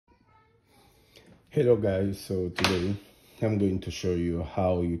Hello guys, so today I'm going to show you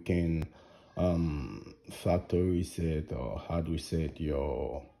how you can factory reset or hard reset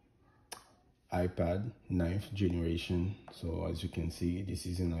your iPad 9th generation. So as you can see, this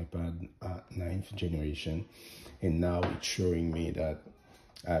is an iPad 9th generation, and now it's showing me that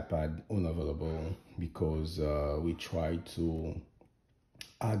iPad unavailable because we tried to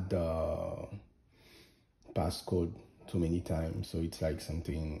add the passcode too many times, so it's like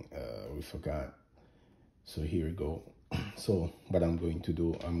something we forgot. So here we go. So what I'm going to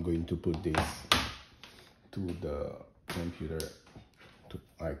do, I'm going to put this to the computer.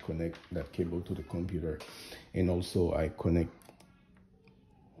 I connect that cable to the computer, and also I connect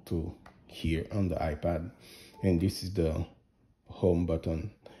to here on the iPad, and this is the home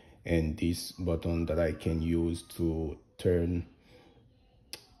button, and this button that I can use to turn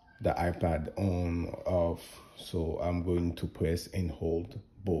the iPad on or off. So I'm going to press and hold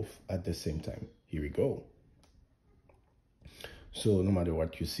both at the same time. Here we go. So no matter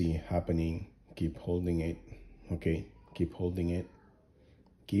what you see happening, keep holding it. Okay, keep holding it.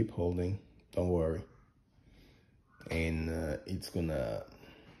 Keep holding. Don't worry. And it's gonna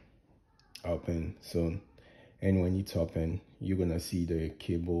open soon. And when it's open, you're gonna see the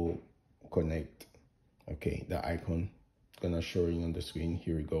cable connect. Okay, the icon gonna show you on the screen.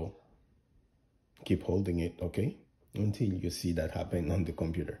 Here we go. Keep holding it. Okay, until you see that happen on the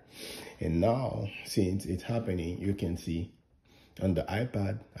computer. And now, since it's happening, you can see on the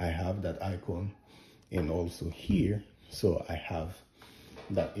iPad, I have that icon, and also here, so I have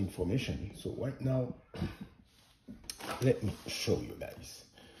that information. So right now, let me show you guys.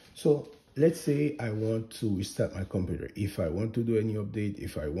 So let's say I want to restart my computer. If I want to do any update,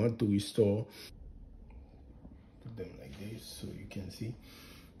 if I want to restore, put them like this so you can see.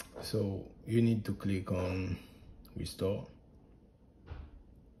 So you need to click on restore,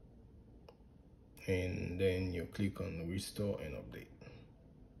 and then you click on restore and update.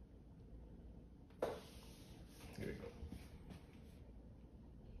 Here we go.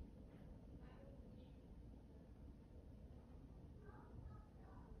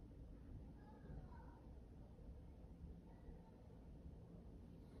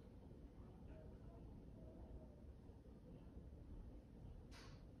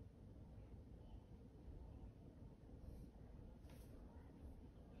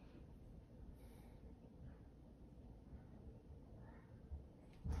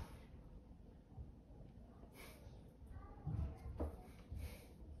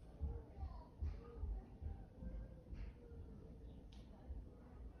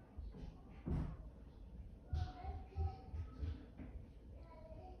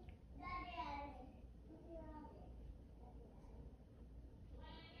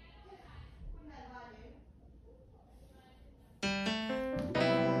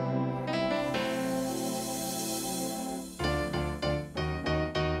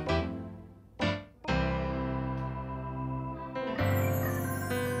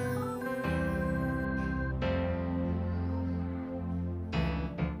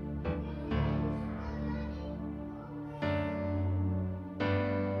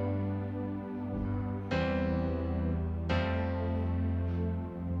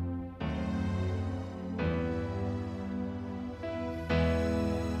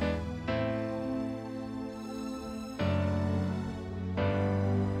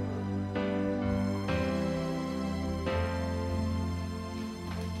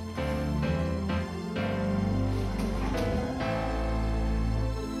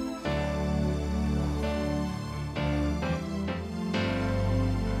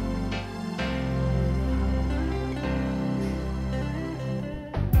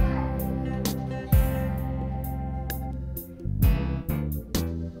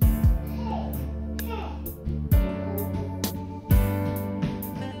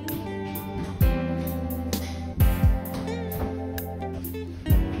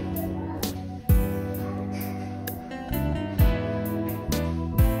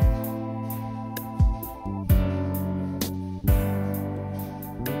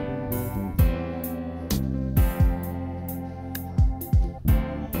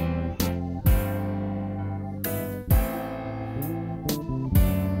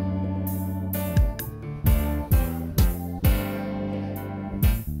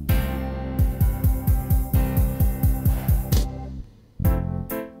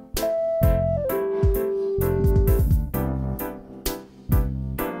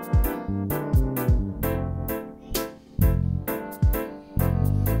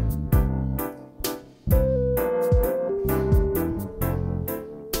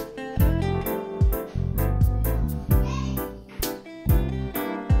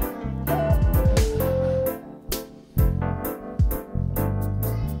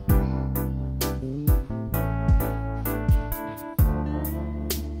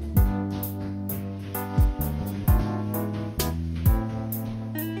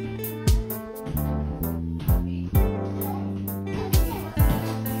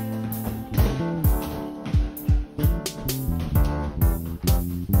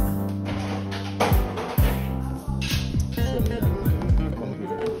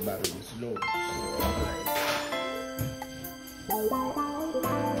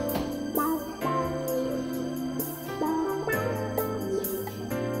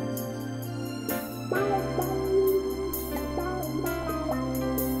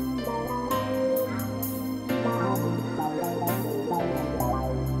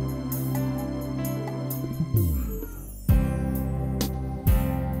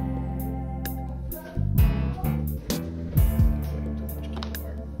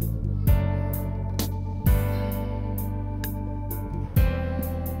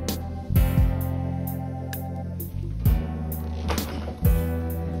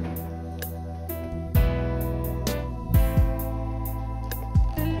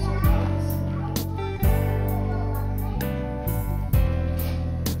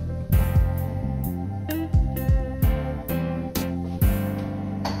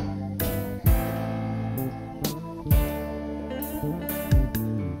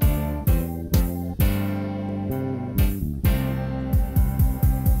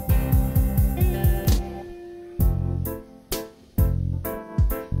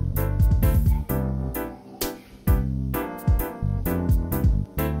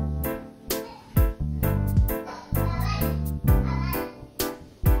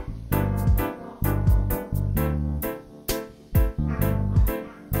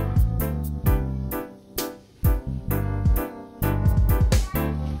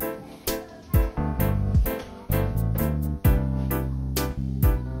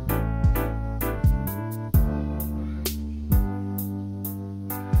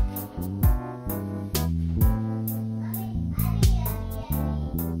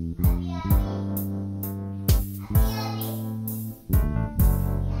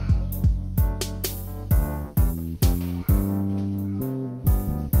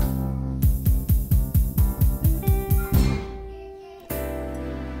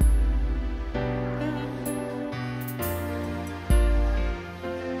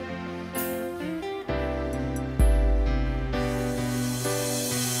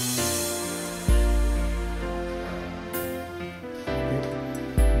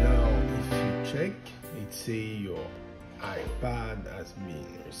 check. It say your iPad has been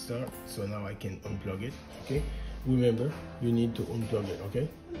restored. So now I can unplug it. Okay, remember you need to unplug it. Okay,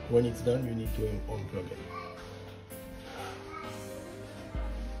 when it's done you need to unplug it.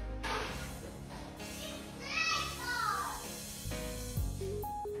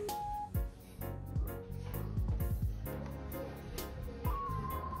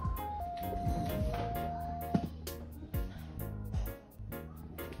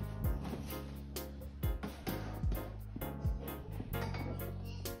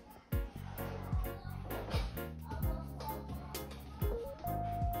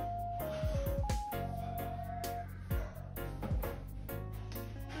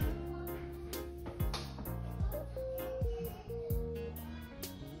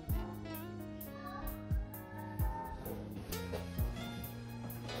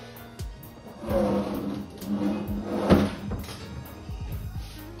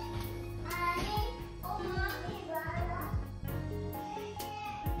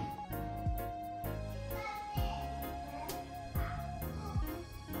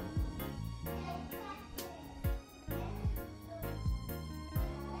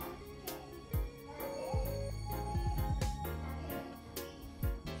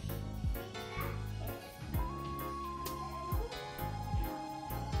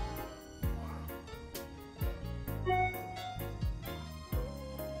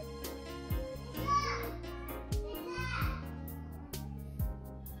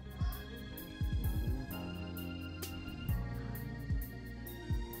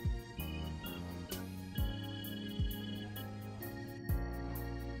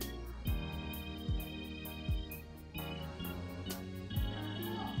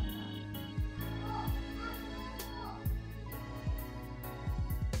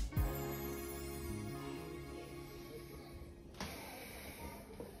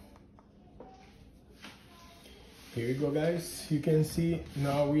 Here you go, guys. You can see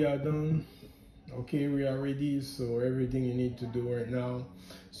now we are done. Okay, we are ready. So everything you need to do right now,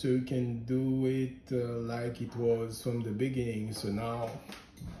 so you can do it like it was from the beginning. So now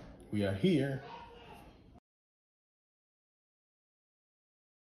we are here.